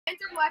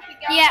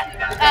Yeah.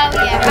 Oh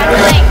yeah. I'm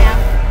playing now.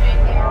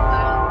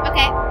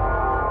 Okay.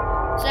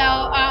 So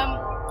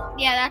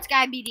yeah, that's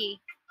Guy BD.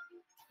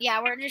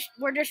 Yeah, we're just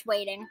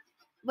waiting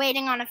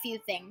on a few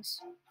things.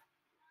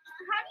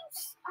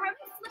 How do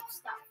you flip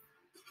stuff?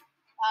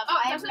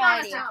 I have no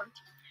idea.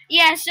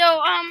 Yeah.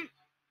 So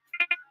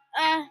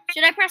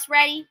should I press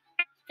ready?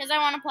 Because I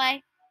want to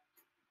play.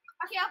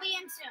 Okay, I'll be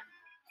in soon.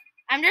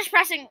 I'm just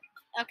pressing.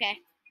 Okay.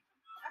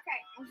 Okay,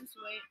 I'll just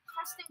wait.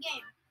 Custom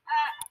game.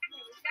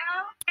 Here we go.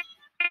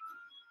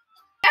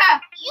 Yeah,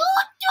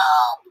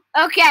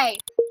 YouTube. Okay.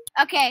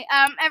 Okay.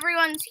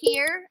 Everyone's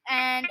here,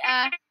 and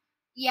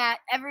yeah,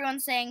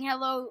 everyone's saying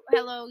hello,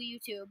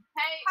 YouTube.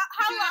 Hey,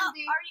 hello. Are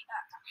you,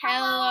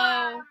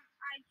 Hello.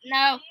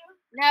 No.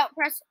 No.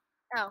 Press.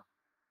 Oh.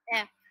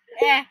 Yeah.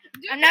 Yeah.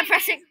 I'm not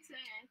pressing.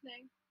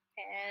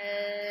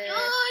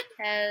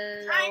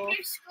 Hello.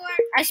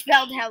 I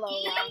spelled hello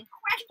wrong.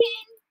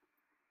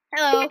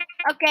 Hello.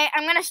 Okay,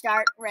 I'm gonna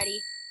start.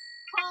 Ready.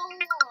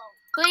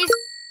 Please.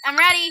 I'm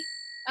ready.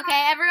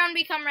 Okay, everyone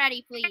become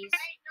ready, please.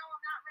 Wait, no,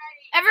 I'm not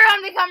ready.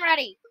 Everyone become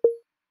ready.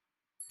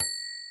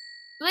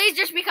 Please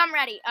just become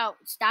ready. Oh,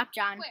 stop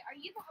John. Wait, are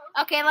you the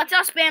host? Okay, let's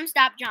all spam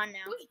stop John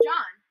now. Who's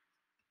John?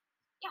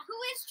 Yeah,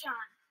 who is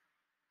John?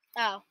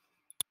 Oh.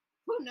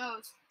 Who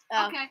knows?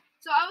 Oh. Okay,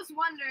 so I was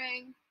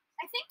wondering.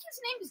 I think his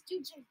name is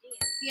DJD.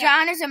 Yeah.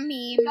 John is a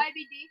meme.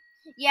 IBD.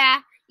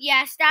 Yeah.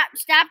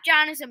 Stop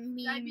John is a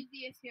meme.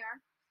 IBD is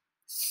here.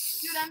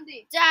 Dude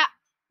MD. Stop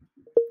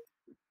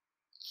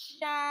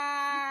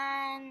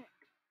John.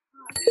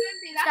 Dude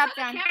MD, that's Stop, how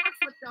John. the camera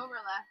flipped over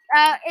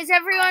left. Is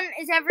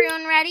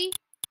everyone ready?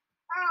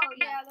 Oh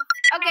yeah.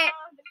 Okay.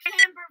 The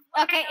camera.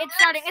 Okay, it's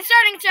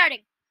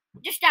starting.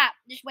 Just stop.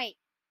 Just wait.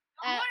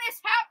 What is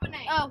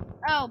happening?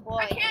 Oh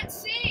boy. I can't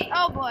see.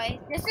 Oh boy.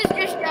 This is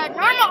just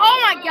normal. Oh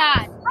my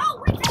god.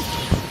 Oh, wait.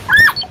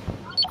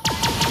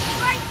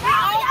 Right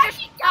now, Oh,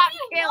 just got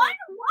killed.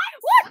 What?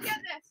 Look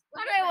at this.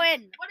 How did I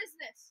win? What is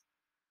this?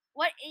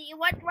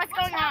 What's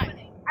going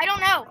happening? on? I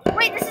don't know.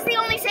 Wait, this is the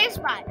only safe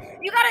spot.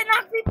 You gotta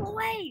knock people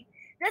away.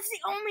 That's the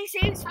only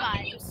safe spot. How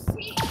can you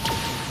see?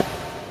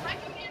 My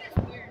computer is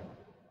weird.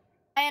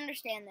 I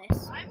understand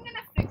this. I'm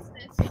gonna fix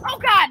this. Oh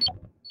god.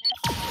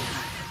 I'm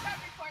gonna start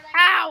recording.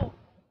 How?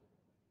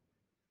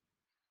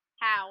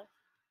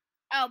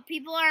 Oh,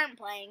 people aren't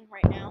playing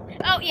right now.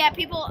 Oh yeah,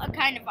 people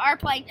kind of are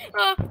playing.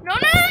 Oh no!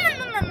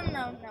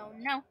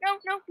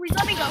 Please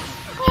let me go.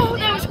 Oh,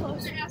 that was I was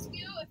close. gonna ask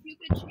you if you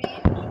could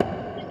change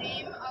the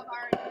name of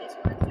our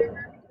Discord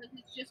server because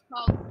it's just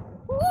called.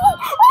 Oh,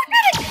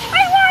 did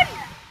it!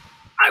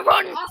 I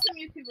won! Awesome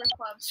YouTuber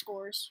Club.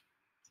 Scores.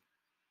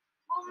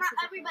 Well, not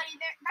everybody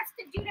there. That's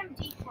the Dude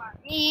MD Club.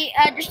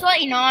 Just to let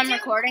you know, I'm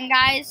recording,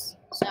 guys.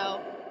 So,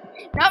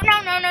 no. If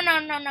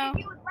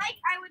you would like,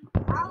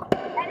 I'll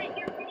edit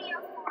your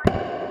video for 5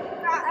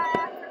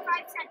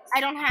 cents. I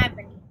don't have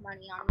any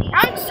money on me.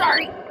 I'm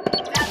sorry. Now, you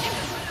can put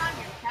it on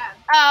your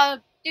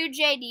tab. Dude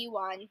JD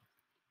won.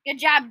 Good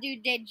job,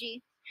 Dude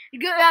JD.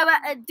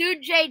 Good,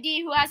 Dude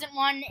JD who hasn't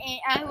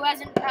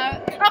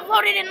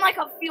uploaded in like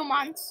a few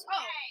months.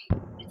 Oh,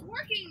 it's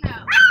working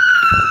now.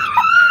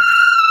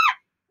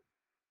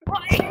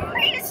 Well,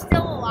 he is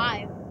still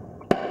alive.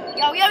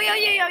 Yo. No!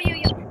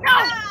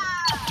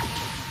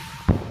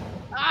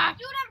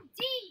 Dude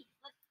MD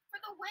for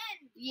the win.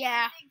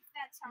 Yeah. I think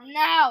that's how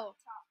No.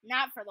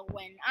 Not for the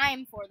win.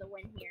 I'm for the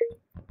win here.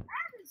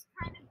 That is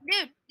kind of.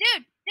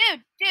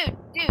 Dude.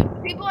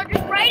 People are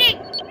just writing.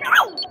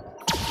 No!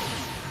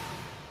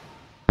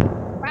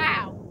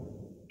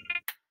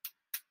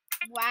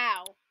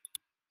 Wow.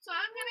 So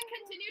I'm gonna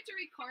continue to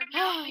record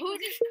now because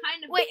it's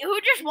kind of. Wait,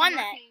 who just won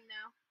that?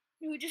 Now.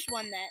 Who just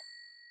won that?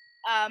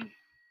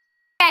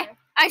 Okay,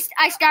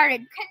 I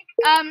started. Click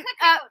mode.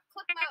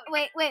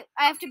 Wait,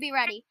 I have to be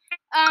ready.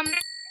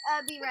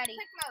 Be ready.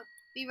 Click mode.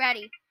 Be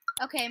ready.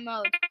 Okay,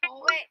 mode.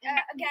 Wait,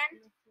 again.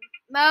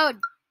 Mode.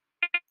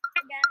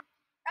 Again.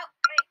 Oh,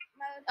 wait,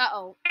 mode.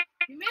 Uh-oh.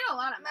 You made a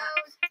lot of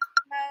maps.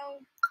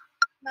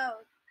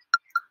 Mode.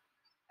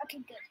 Okay,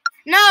 good.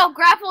 No,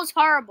 grapple is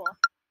horrible.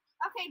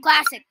 Okay.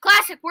 Classic.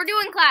 We're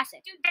doing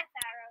classic. Do death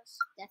arrows.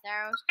 Death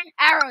arrows.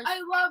 Arrows. I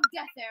love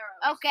death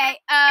arrows.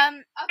 Okay.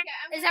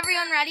 Okay. Is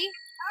everyone ready?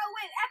 Oh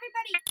wait,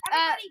 everybody.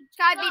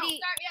 Sky No, BD.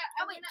 start, yeah.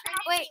 Oh, wait.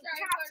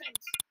 Turn off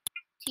teams.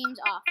 Teams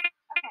off.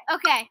 Okay.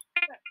 Okay.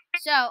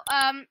 So,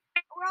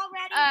 We're all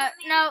ready.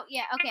 no,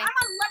 yeah, okay. I'm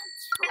on level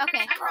 2.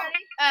 Okay. I'm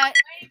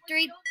ready.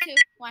 3, 2,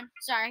 1.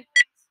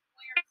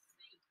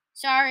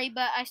 Sorry,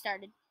 but I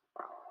started.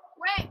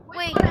 Wait.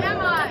 Wait. Which one am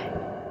I?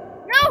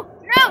 No.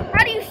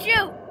 How do you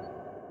shoot?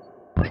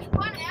 Which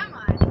one am I?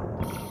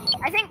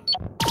 I think.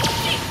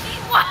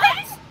 What?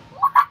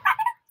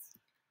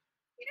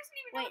 He doesn't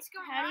even know what's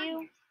going on. How do you?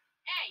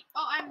 Hey.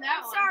 Oh, I'm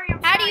that one. Sorry.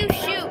 How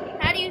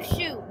do you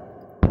shoot?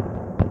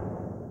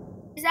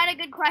 Is that a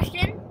good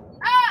question?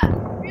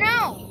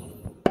 No.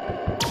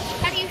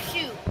 How do you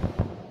shoot?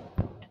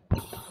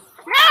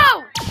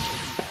 No.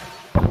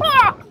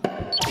 Oh!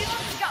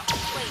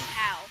 Wait,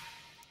 how?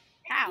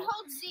 You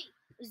hold Z.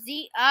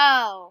 Z.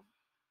 Oh.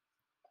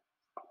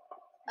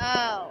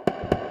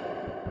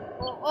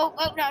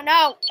 Oh,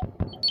 no.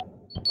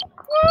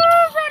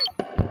 Woo, run.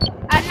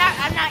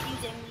 I'm not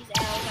using these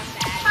arrows. I'm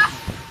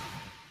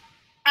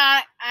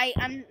bad.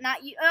 I'm not.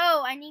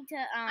 Oh, I need to.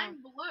 I'm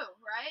blue,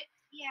 right?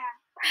 Yeah.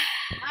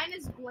 Mine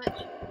is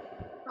glitch.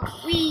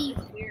 Oh, We.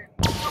 it's weird.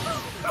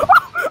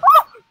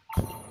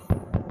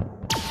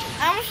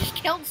 I almost just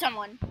killed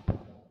someone.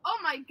 Oh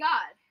my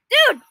god.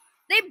 Dude,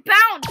 they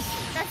bounce.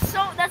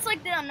 That's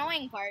like the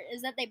annoying part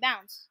is that they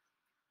bounce.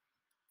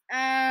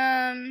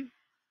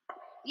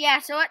 Yeah,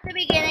 so at the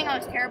beginning I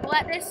was terrible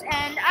at this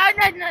and no,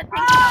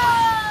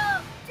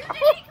 oh! Dude, come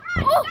on,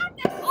 you got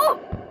this. Oh!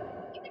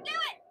 You can do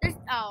it.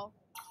 Oh.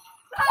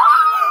 You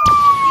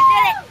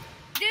did it.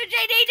 Dude,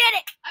 JD did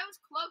it. I was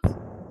close.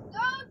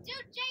 Go,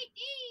 dude, JD.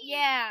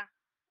 Yeah,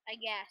 I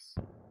guess.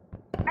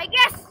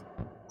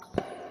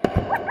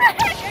 What the heck?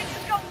 I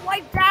just got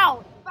wiped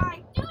out.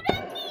 By Dude,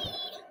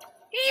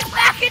 He's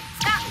back in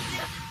town.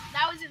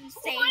 That was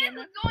insane. What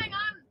is going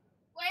on?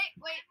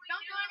 Wait,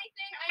 don't do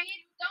anything.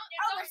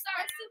 Don't start.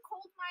 Let's do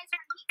cold miser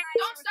and heat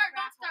miser. Don't start.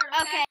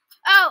 Okay.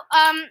 Oh,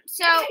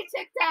 so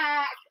Tic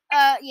Tac.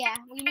 yeah,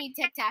 we need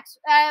Tic Tacs.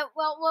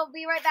 Well, we'll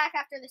be right back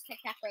after this Tic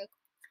Tac break.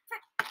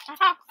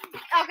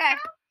 Okay.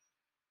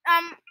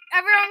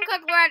 Everyone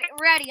cook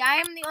ready. I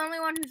am the only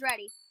one who's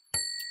ready.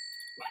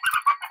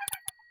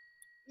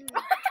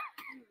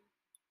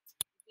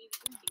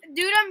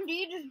 Dude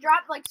MD just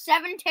dropped like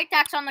 7 Tic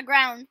Tacs on the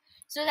ground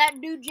so that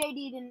dude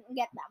JD didn't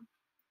get them.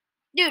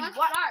 Dude, Let's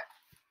what? start.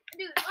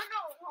 Dude, no,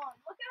 hold on.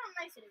 Look at how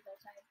nice it is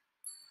outside.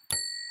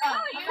 Oh,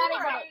 I'm you not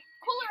are able to-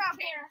 cooler out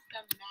here.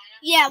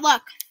 Yeah,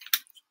 look.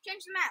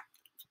 Change the map.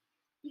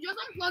 You just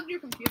unplugged your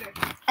computer.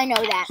 I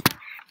know that.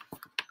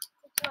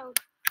 Let's load.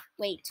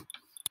 Wait.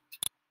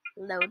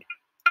 Load.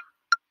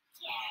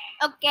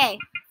 Okay.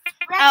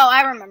 Oh,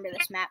 I remember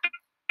this map.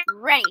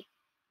 Ready.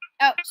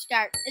 Oh,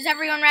 start. Is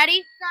everyone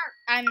ready? Start.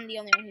 I'm the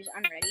only one who's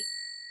unready.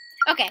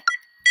 Okay.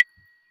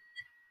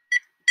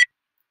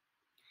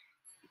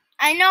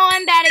 I know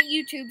I'm bad at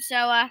YouTube,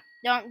 so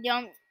don't.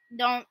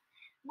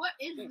 What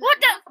is this? What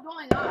the- What's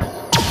going on?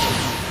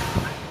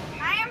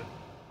 I am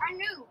a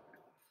noob.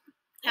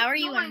 How are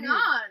you a What's going noob?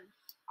 on?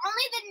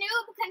 Only the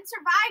noob can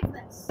survive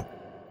this.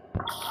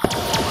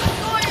 What's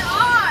going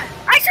on?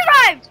 I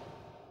survived.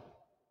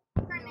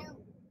 You're a noob.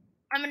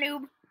 I'm a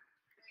noob.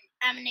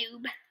 I'm a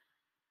noob.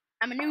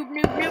 I'm a noob.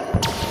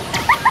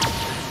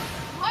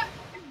 What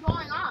is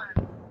going on?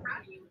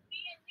 How do you be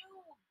a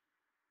noob?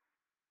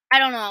 I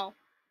don't know.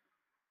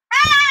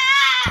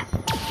 Ah!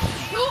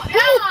 Who am I?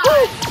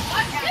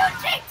 What am Dude, I?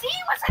 JT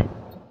was a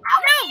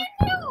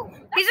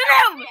noob. He's a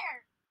noob.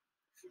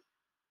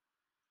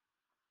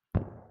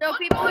 So What's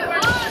people who going are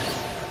on?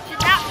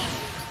 should not be.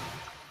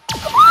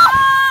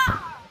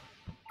 Ah!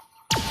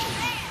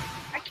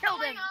 I killed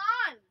What's him. going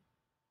on?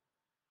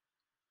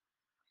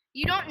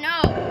 You don't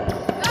know.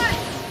 Guys,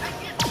 I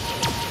can't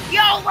see.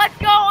 Yo, let's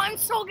go. I'm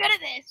so good at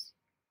this.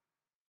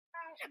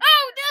 Oh,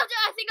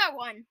 I think I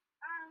won.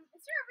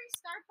 Is there a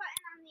restart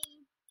button on the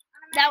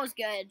map? That was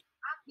good.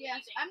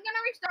 Yes, I'm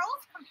gonna restart all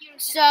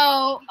computers.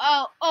 So,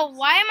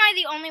 why am I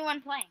the only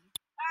one playing?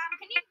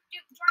 Can you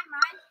join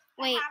mine?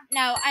 Wait,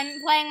 no, I'm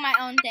playing my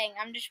own thing.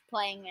 I'm just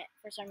playing it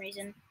for some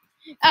reason.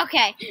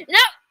 Okay, no.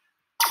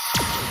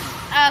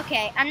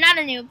 Okay, I'm not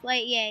a noob.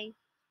 Yay.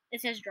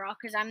 It says draw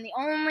because I'm the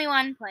only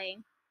one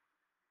playing.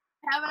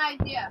 I have an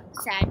idea.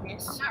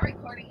 Sadness. I'm not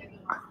recording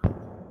anymore.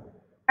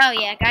 Oh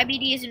yeah, Guy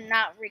BD is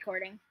not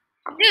recording.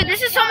 Dude,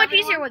 this is so much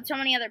easier with so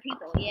many other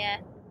people. Yeah.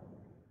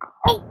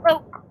 Oh.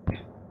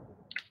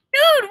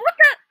 Dude, what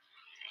the?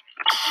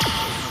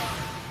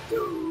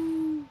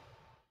 Dude.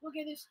 Look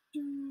at this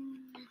dude.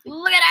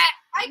 Look at that.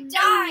 I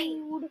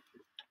died.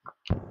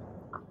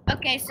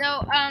 Okay, so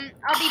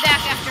I'll be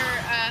back after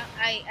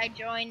I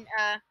join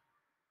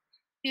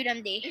Dude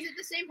MD. Is it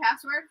the same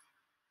password?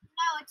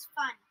 No, it's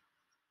fun.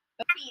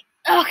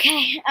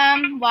 Okay,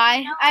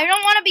 why? I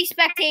don't want to be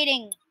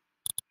spectating.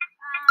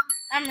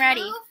 I'm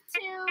ready. Move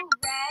to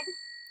red.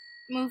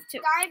 Move to.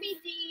 Guy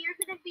BD, you're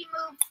gonna be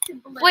moved to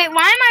blue. Wait,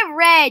 why am I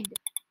red?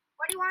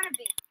 What do you want to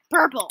be?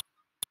 Purple.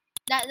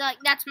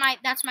 That's my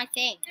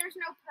thing. There's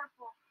no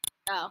purple.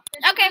 Oh.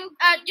 There's Okay. blue,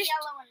 green, Just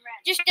yellow, and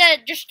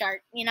red. just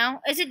start. You know?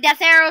 Is it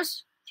death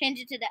arrows? Change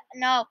it to that.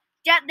 No.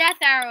 Death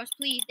arrows,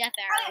 please. Death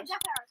Oh yeah, arrows.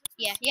 Jeff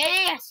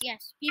Harris.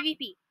 Yes.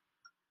 PvP.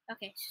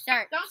 Okay.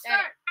 Start. Don't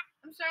start.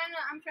 I'm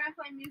trying to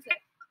play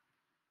music.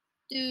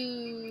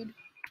 Dude.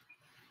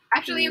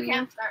 Actually, you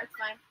can start. It's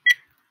fine.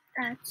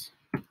 That's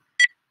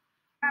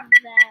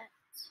that.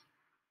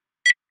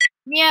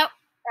 Yep.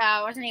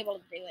 I wasn't able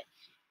to do it.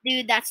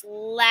 Dude, that's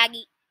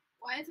laggy.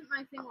 Why isn't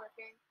my thing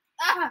working?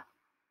 Ah!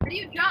 How do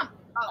you jump?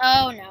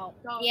 Oh no.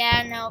 Go.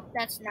 Yeah, no,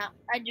 that's not.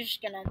 I'm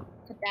just gonna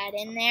put that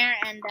in there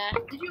and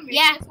Did you make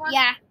this one?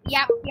 yep,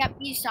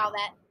 you saw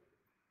that.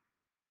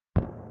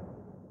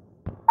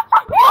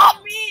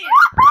 Oh, me!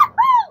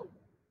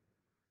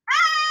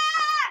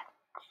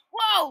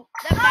 Whoa!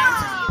 That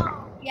bounces you.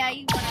 Yeah,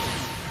 you went on.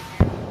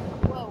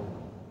 Whoa.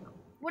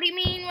 What do you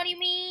mean? Oh, I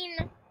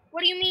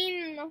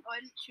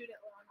didn't shoot it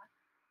long enough.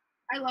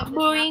 I love this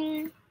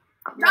Boing. map.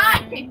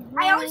 Die!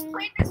 I always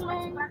played this with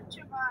a bunch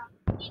of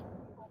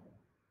people.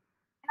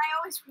 And I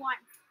always won.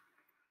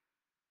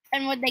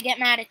 And would they get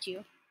mad at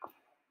you?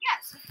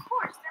 Yes, of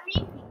course. They're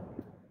mean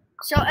people.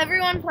 So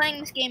everyone playing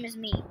this game is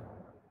me.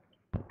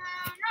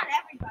 Not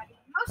everybody.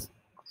 Most.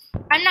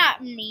 I'm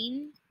not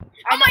mean.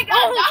 Oh my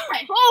god,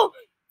 die! Oh!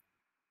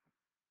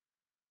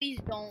 Please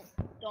don't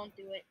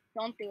do it.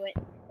 Don't do it.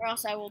 Or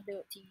else I will do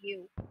it to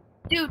you.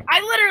 Dude,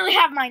 I literally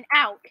have mine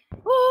out.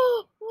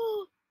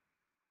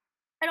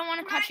 I don't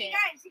want to touch it.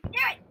 Guys, you can do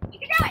it! You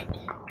can do it!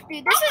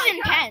 Dude, this is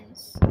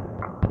intense.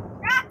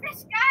 Got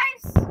this,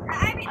 guys!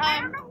 I mean, I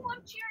don't know who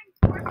I'm cheering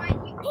for, but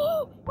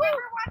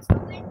whoever wants to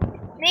win.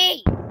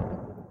 Me!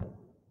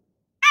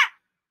 Ah!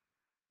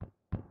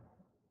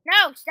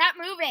 No, stop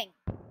moving.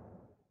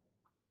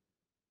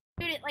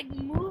 Dude, it like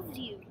moves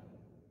you.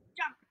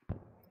 Jump.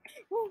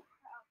 Oh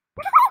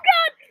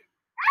god!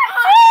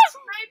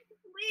 Snipe,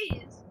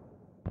 please.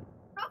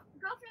 Go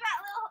through that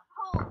little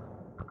hole.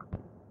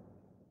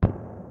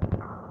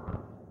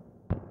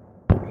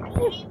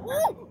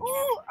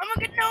 Ooh, I'm a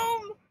good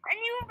gnome, and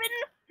you've been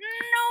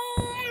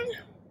gnomed.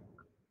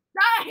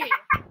 Die!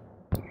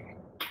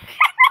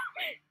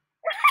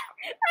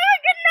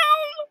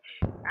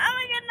 I'm a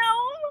good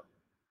gnome.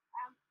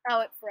 Oh,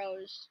 it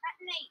froze.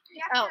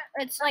 Nate, Oh,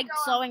 it's like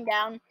slowing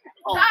down.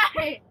 Oh.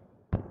 Die!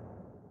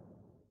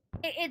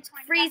 It's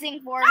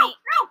freezing for No! me.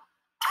 No!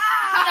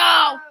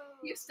 No!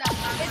 You suck.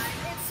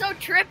 It's so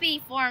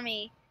trippy for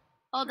me.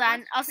 Hold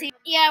on, I'll see.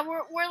 Yeah,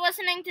 we're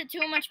listening to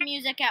too much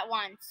music at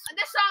once.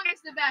 This song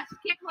is the best.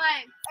 Keep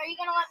playing. Are you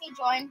gonna let me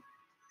join?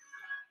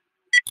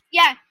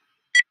 Yeah.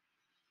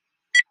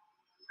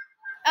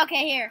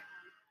 Okay, here.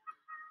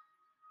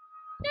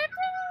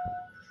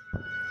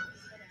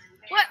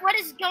 What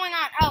is going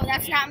on? Oh,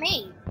 that's not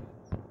me.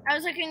 I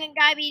was looking at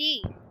Guy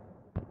BD.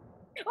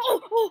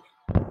 Oh!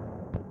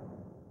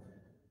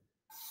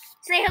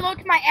 Say hello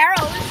to my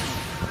arrows.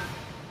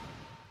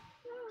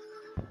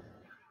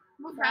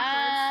 Wait,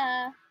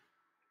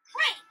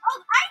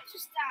 I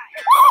just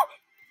died.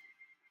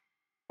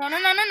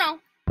 No.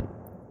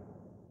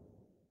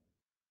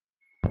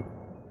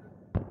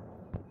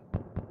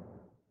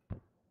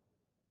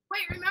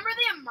 Wait, remember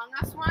the Among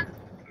Us one?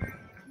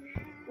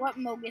 What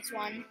Mogus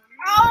one?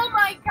 Oh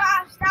my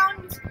gosh, that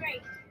one was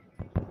great.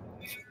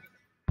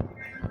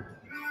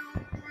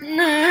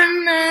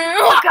 No.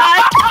 Oh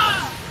god.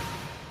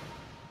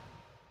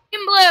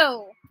 Team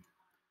blue.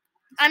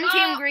 I'm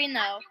team green though.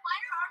 Why are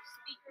our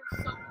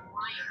speakers so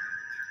quiet?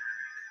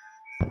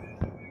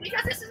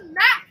 Because this is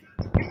Mac,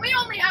 and we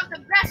only have the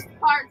best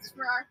parts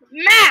for our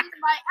computer. Mac. This is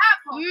my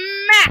Apple.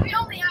 Mac. We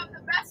only have the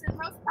best and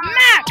most powerful.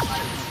 Mac.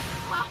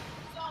 Well,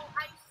 so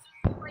I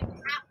assume like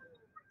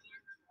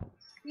Apple.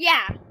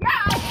 Yeah.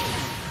 Yeah.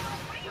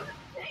 What do you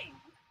think?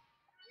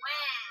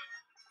 Wow.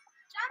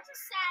 John's a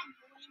sad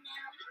boy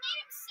now. You made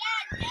him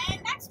sad, man.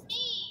 That's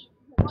mean.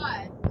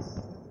 What?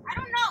 I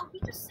don't know.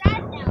 He's just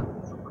sad now.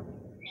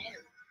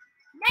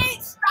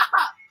 Nate,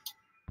 stop!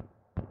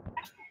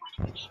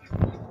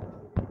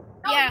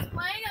 No, Yeah. he's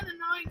playing an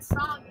annoying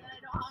song that I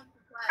don't have to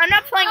play. I'm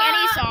not playing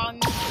any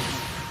songs.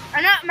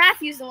 I'm not.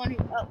 Matthew's the one who.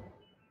 Oh.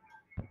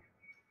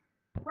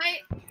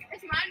 Wait,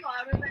 is mine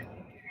louder than?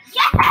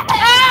 Yes!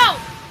 Oh!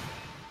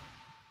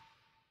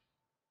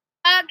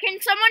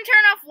 Can someone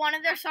turn off one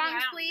of their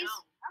songs, please?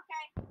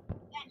 Okay.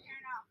 Then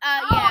turn off.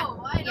 Yeah.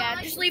 Oh, I don't Yeah,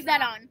 like just this leave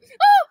that song. on.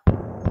 Oh!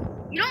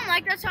 You don't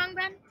like that song,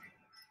 Ben?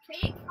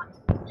 Cake? Why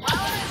would I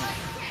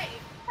like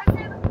cake? Because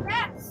they're the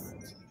best.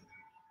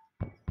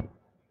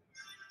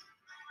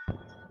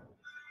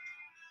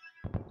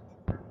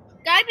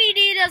 Guy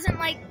BD doesn't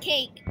like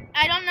Cake.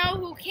 I don't know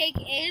who Cake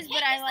is,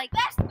 but I like. The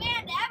best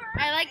band ever.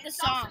 I like the It's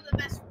song. also the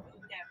best food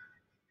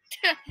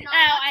ever. No, No,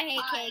 I that's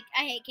hate fine. Cake.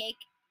 I hate Cake.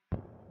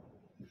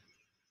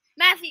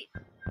 Matthew,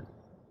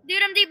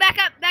 dude, MD, back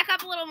up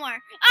a little more.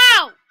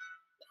 Oh!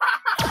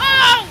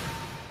 Oh!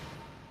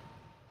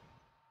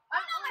 Oh no,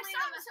 my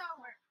song is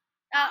over.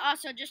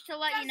 Also, just to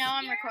let you know,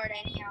 I'm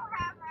recording. Video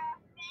have a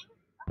thing?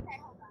 Okay,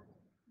 hold on.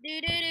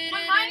 Do do do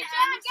When mine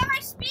ends, get my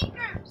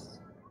speakers.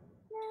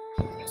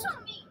 You're so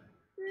mean.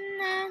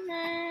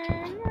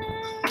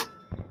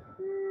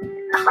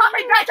 Oh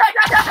my god,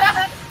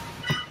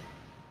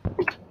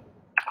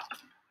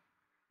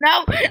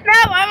 No,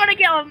 I want to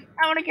kill him.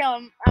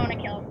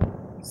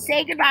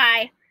 Say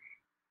goodbye.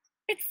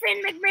 It's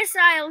Finn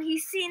McMissile.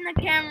 He's seen the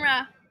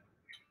camera.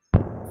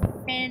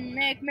 Finn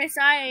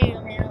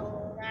McMissile.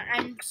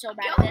 I'm so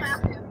bad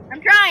at this.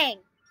 I'm trying.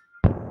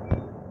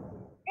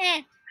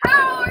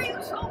 How are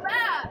you so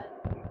bad?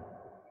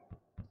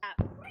 What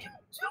are you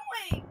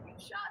doing? You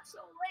shot so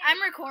late.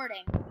 I'm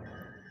recording.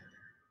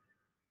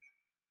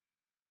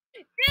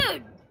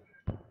 Dude!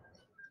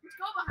 Let's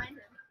go behind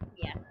him.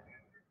 Yeah.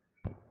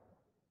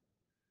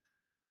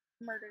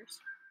 Murders.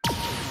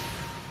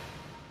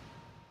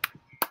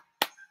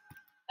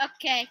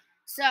 Okay,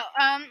 so,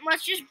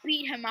 let's just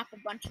beat him up a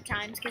bunch of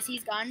times, because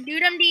he's gone.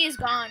 Dude MD is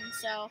gone,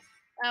 so,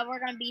 we're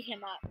gonna beat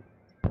him up.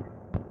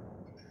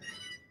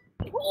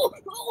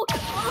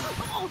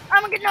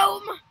 I'm a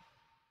gnome!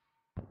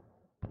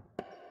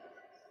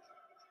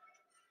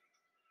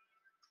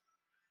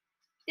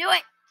 Do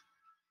it.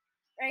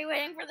 Are you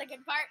waiting for the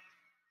good part?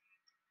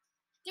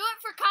 Do it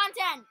for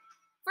content.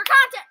 For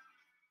content.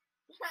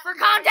 For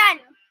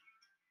content.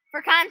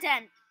 For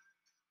content.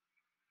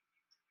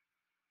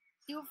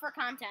 Do it for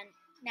content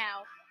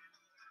now.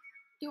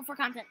 Do it for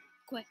content.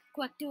 Quick,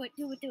 quick, do it,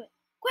 do it, do it.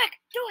 Quick,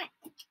 do it.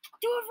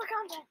 Do it for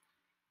content.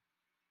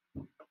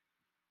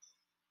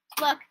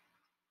 Look,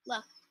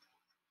 look.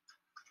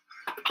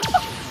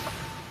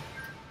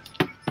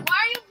 Why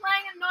are you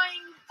playing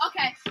annoying?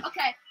 Okay,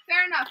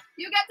 fair enough.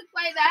 You get to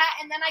play that,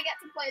 and then I get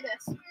to play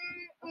this.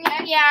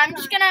 Okay? Yeah, I'm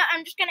just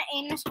gonna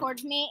aim this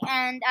towards me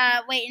and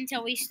wait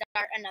until we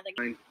start another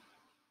game.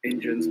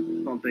 Engines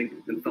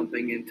pumping and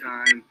thumping in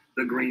time.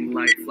 The green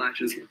light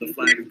flashes, the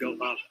flags go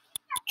up.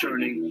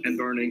 Churning and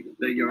burning,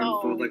 they yearn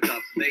for the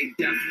cup. They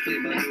deftly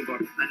maneuver.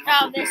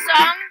 Oh, this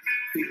song?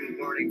 People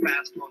burning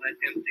fast on an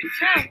empty No.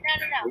 tank.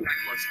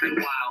 Reckless and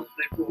wild,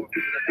 they roar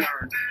through the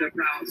turn. Their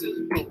crowds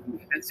is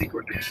potent and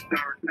secret and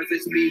stern. As they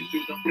speed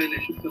through the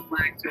finish, the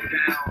flags go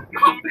down. The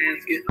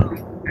fans get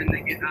up and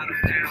they get out of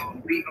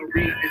town. The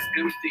arena is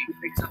empty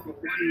except for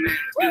one man.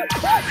 He's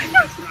driving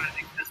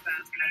as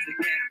fast as he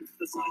can.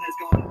 The sun has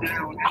gone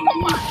down and the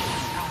moon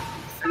is out.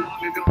 And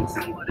long ago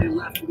somebody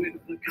left with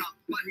the cup,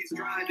 but he's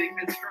driving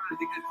and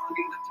striving and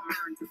hugging the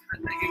turns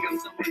and thinking of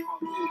someone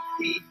for whom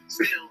he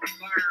still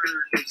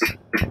burns.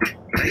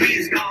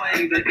 He's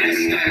going the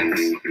distance.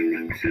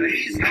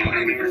 He's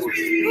going for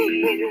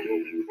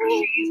speed.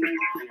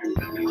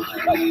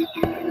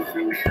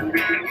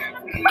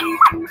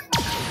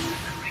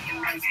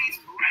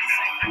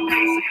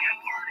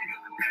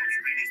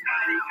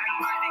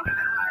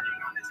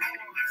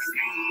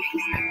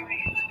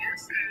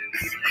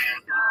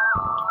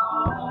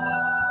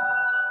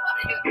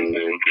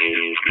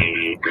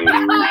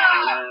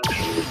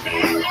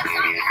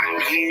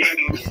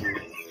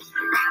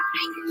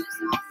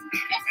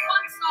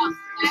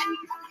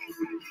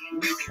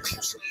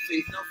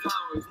 No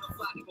flowers, no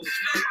flagpoles,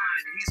 no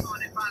line. He's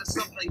haunted by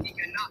something he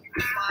cannot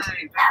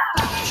define.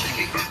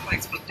 Shaking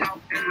earthquakes with doubt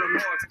and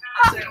remorse.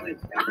 Sailing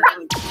and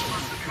rolling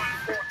across the front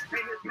porch.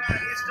 In his mind,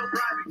 he's still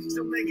driving,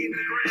 still making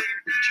the grade.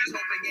 She's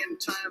hoping in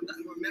time that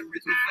her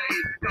memories will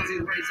fade. Cause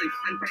he's racing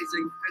and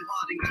pacing and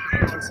plotting the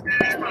course.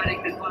 He's riding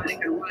and fighting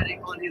and riding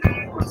on his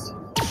horse.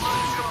 The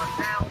sun's gone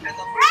down and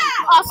the moon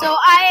is Also,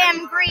 I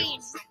am green.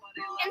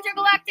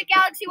 Intergalactic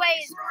Galaxy Way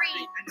is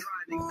green. and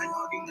driving and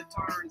hugging the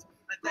turns.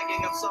 And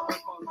thinking of someone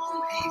for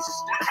whom he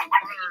still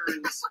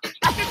burns.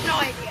 I have no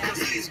idea.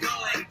 Cause he's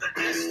going the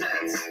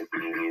distance.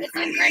 It's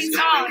a great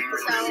song,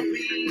 so.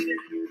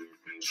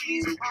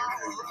 She's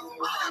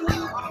all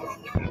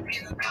alone.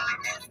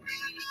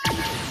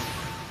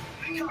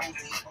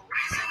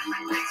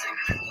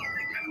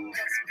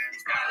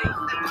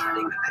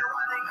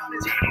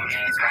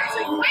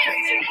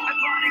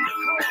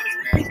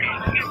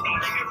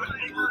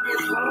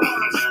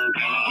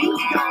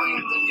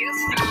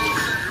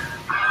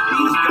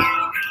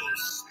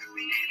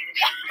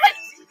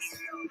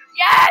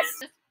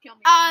 Yes!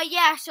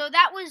 Yeah, so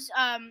that was,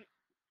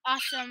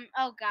 awesome.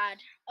 Oh god,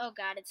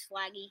 it's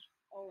laggy.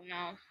 Oh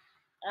no.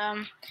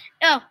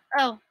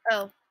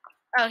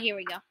 Oh, here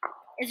we go.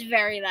 It's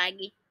very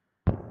laggy.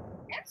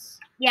 Yes.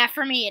 Yeah,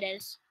 for me it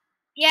is.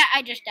 Yeah,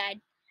 I just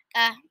died.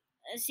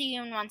 See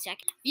you in 1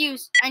 second.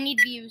 Views. I need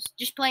views.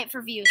 Just play it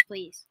for views,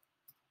 please.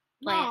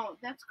 Play it. No,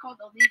 that's called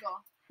illegal.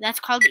 That's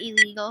called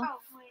illegal. Oh,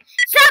 wait.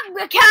 Stop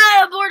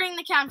aborting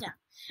the countdown.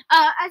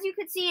 As you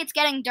can see, it's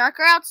getting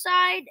darker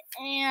outside,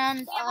 and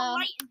We have a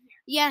light in here.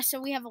 yeah,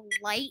 so we have a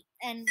light,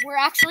 and we're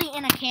actually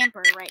in a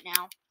camper right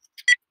now,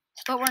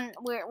 but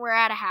we're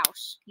at a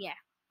house. Yeah,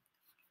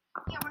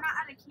 Yeah, we're not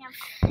at a camp.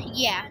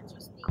 yeah, It's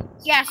just me.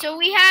 yeah. So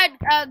we had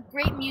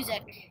great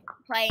music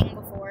playing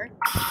before.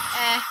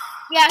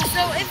 Yeah.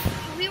 So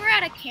if we were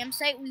at a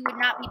campsite, we would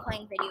not be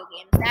playing video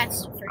games.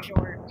 That's for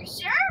sure. You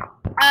sure?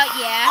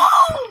 Yeah.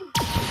 Oh!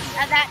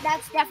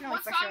 That's definitely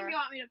What for song sure. do you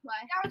want me to play?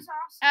 That was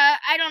awesome.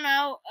 I don't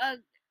know.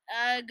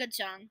 A good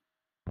song.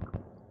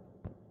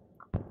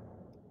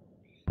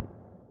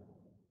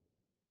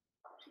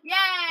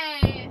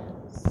 Yay!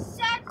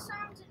 Sad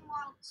songs and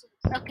waltzes.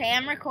 Okay,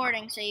 I'm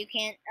recording, so you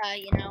can't,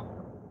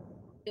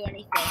 do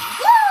anything.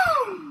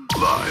 Woo!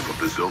 Live of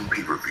the Zone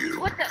pay-per-view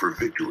What the- for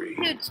victory,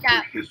 Dude,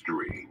 stop. for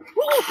history,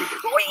 Woo! for the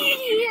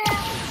Yeah!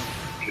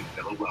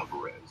 Canelo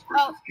Alvarez versus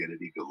Oh.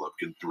 Kennedy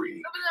Golovkin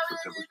 3,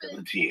 September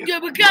 17th.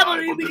 Gabba, Live gabba,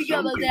 on the gabba,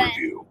 Zone gabba,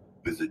 pay-per-view.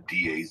 Visit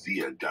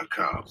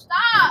DAZN.com. Stop!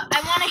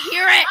 I want to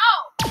hear it.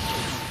 Oh!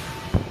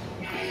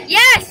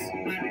 Yes.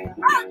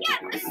 Oh, yeah,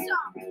 this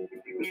song.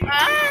 The Ah.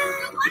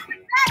 one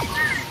with that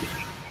word.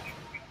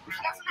 She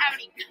doesn't have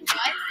any good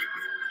what?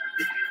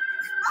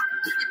 Welcome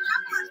to the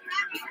jungle is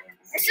back.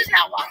 This is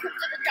not Welcome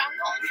to the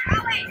Jungle.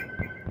 Oh, wait.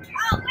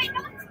 Oh, wait, no.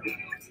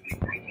 It's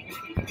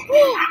Woo.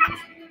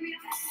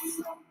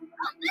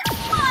 Oh, this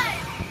one!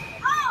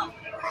 Oh!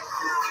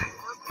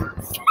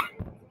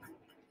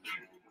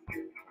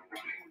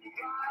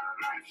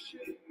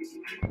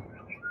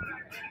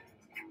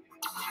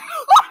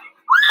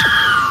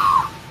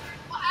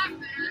 What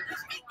happened?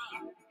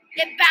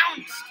 It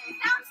bounced. It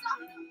bounced off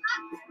the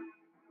platform.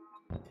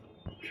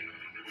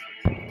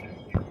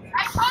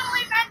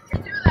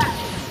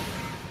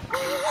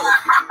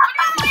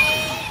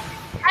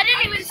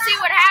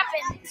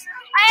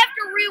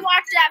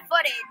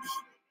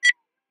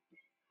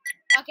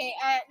 Okay,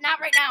 not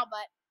right now,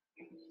 but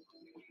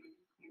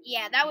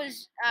yeah, that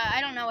was.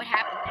 I don't know what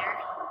happened there.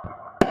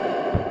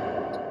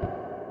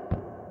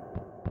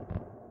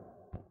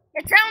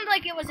 It sounded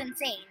like it was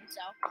insane,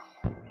 so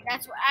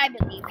that's what I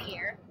believe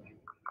here.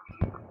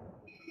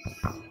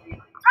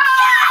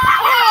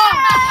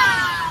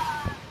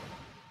 Ah!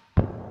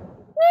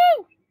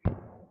 Woo!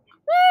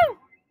 Woo!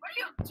 What are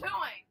you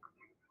doing?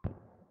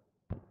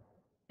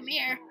 Come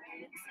here.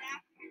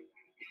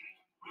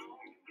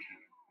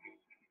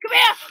 Come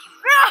here!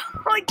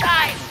 Oh, he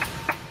died!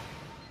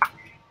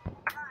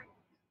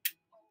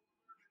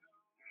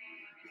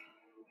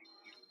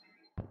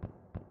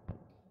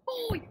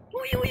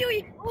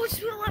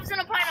 Who lives in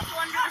a pineapple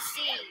under the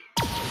sea?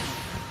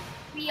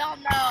 We all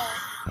know.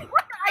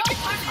 What the? I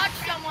just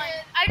touched someone.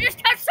 I just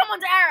touched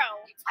someone's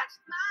arrow. You touched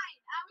mine.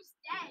 I was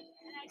dead,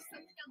 and I still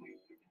killed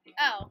you.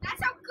 Oh,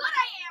 That's how good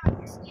I am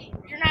at this game.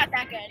 you're not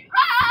that good.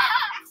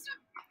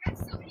 That's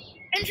so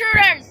mean.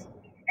 Intruders!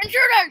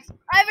 Intruders!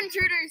 I have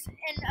intruders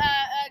in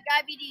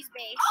Guy BD's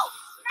base. Oh!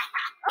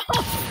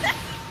 Oh,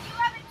 You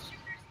have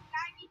intruders in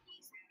Guy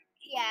BD's.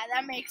 yeah,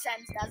 that makes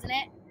sense, doesn't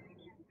it?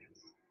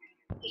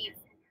 Leave.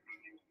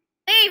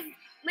 Leave!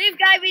 Leave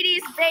Guy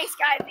BD's base,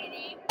 Guy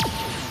BD.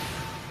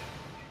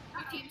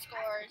 Your team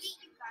scores.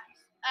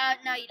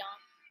 No, you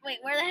don't. Wait,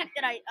 where the heck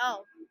did I?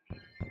 Oh.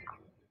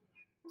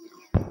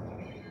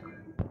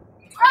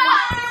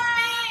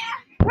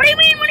 What do you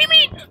mean? What do you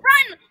mean?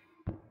 Run!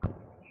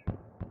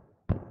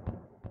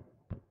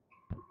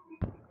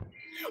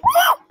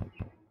 Whoa!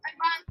 I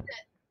bonked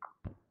it.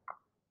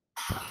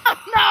 Oh,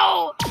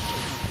 no!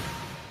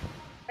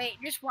 Wait,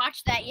 just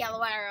watch that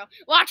yellow arrow.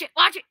 Watch it,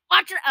 watch it,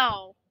 watch it.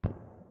 Oh.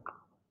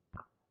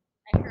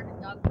 I heard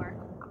a dog bark.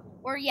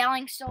 We're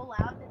yelling so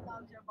loud that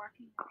dogs are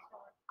barking next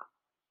door.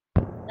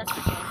 That's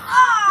ridiculous.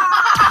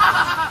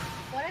 Ah!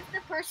 What if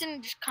the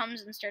person just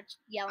comes and starts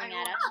yelling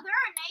at us? Oh, there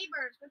are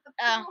neighbors with the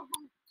Oh. people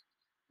who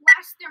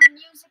blast their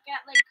music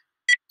at like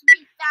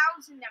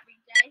 3,000 every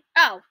day.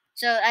 Oh,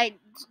 so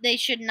they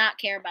should not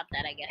care about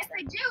that, I guess. If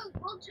they do,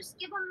 we'll just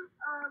give them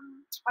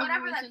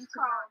whatever that's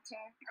called.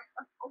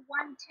 A 1-2,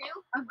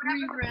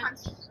 whatever the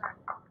punches are.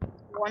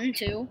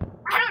 1-2.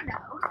 I don't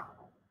know.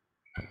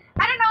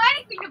 I don't know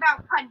anything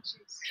about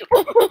punches.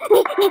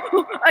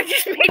 I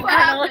just made What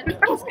happened?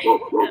 that. Oh,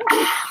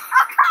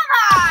 come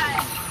on!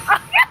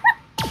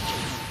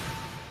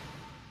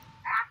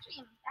 Actually,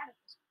 I'm bad at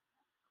this.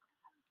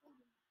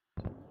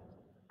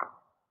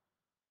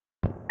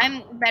 I'm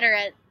better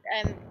at,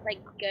 like,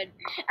 good.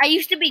 I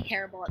used to be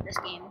terrible at this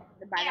game,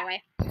 by the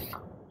way.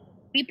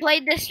 We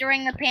played this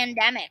during the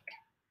pandemic,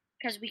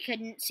 because we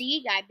couldn't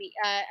see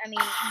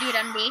Dude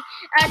MD.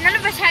 None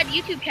of us had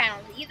YouTube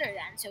channels either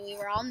then, so we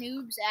were all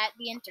noobs at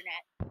the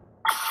internet. What?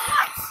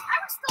 I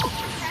was still a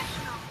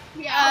professional.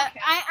 Yeah,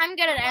 I'm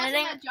good at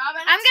editing. I'm good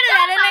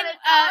at editing.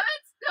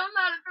 It's still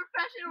not a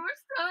profession. We're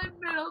still in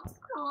middle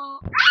school.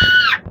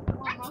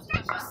 Well,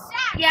 that's just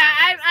sad. Yeah,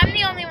 I'm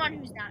the only one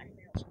who's not in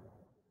middle school.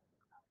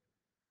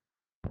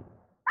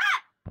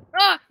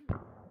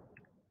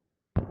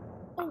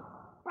 Oh,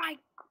 my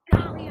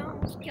golly, I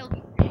almost killed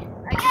you.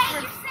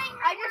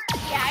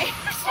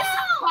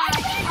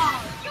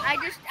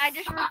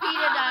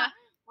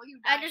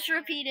 I just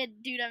repeated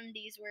Dude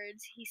MD's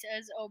words. He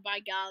says, "Oh by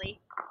golly."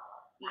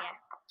 Yeah.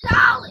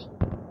 Golly!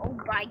 Oh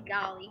by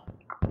golly.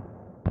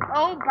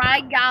 Oh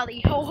by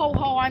golly. Ho ho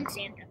ho, I'm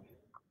Santa.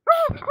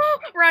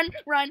 Run,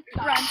 run,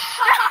 run.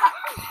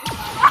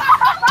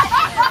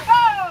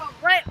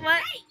 What?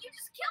 Hey, you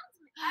just killed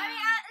me.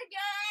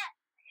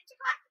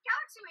 Intergalactic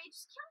Galaxy Way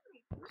just killed me.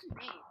 Who's his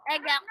name?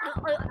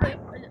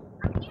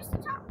 I'm used to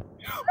talking.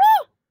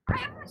 I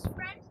have this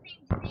friend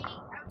named Nate. I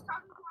was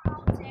talking to him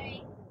all day.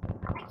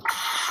 I keep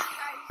telling you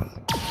guys.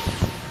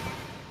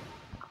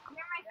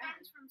 They're my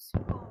friends from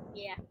school.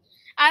 Yeah.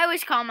 I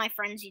always call my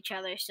friends each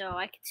other, so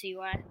I could see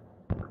why.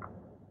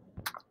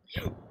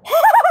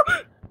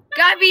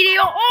 Guy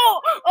video.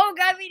 Oh,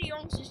 Guy video.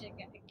 I'm just a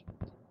guy.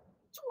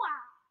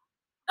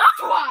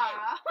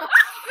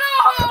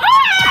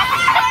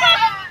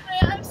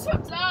 I'm so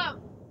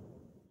dumb.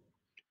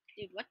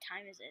 Dude, what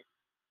time is it?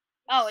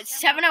 Oh, it's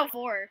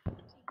 7:04.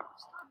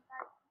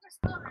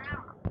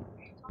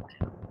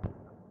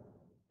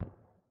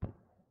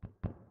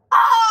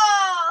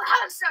 Oh, that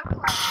was so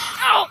close.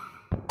 Oh!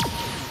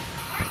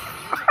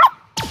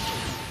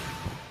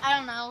 I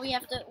don't know.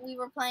 We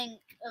were playing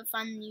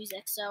fun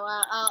music, so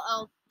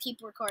I'll keep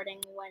recording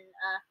when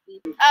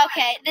we.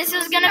 Okay, this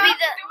is gonna be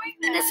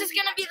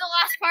the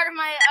last part of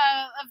my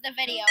of the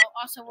video.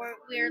 Also,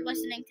 we're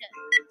listening to.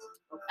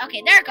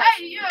 Okay, there it goes.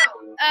 Hey, you. Where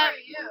are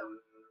you?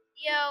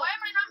 Yo. Why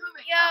am I not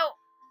moving? Yo.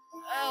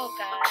 Oh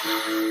god.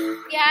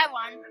 Yeah, I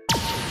won.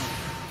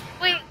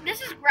 Wait, this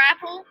is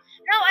grapple?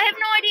 No, I have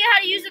no idea how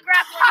to use the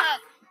grappling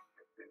hook.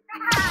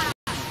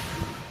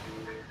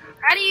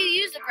 How do you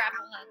use the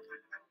grapple hook?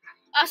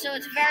 Also,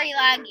 it's very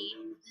laggy.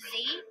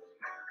 Z?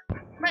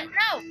 But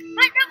no.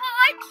 What?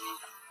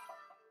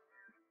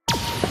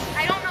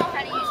 I don't know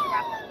how to use the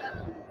grappling hook.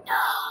 No.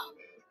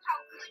 How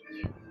could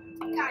you?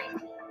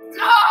 Guys.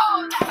 No.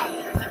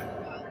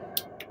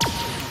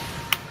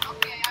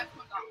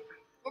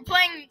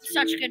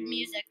 such good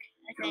music,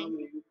 I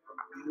think.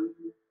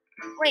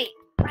 Wait,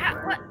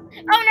 what?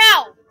 Oh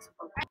no!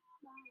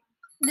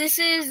 This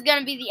is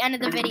gonna be the end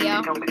of the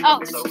video.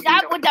 Oh,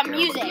 stop with the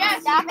music.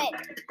 Stop it.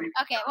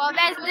 Okay, well,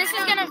 this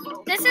is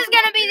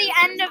gonna be the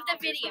end of the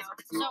video.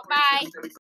 So bye.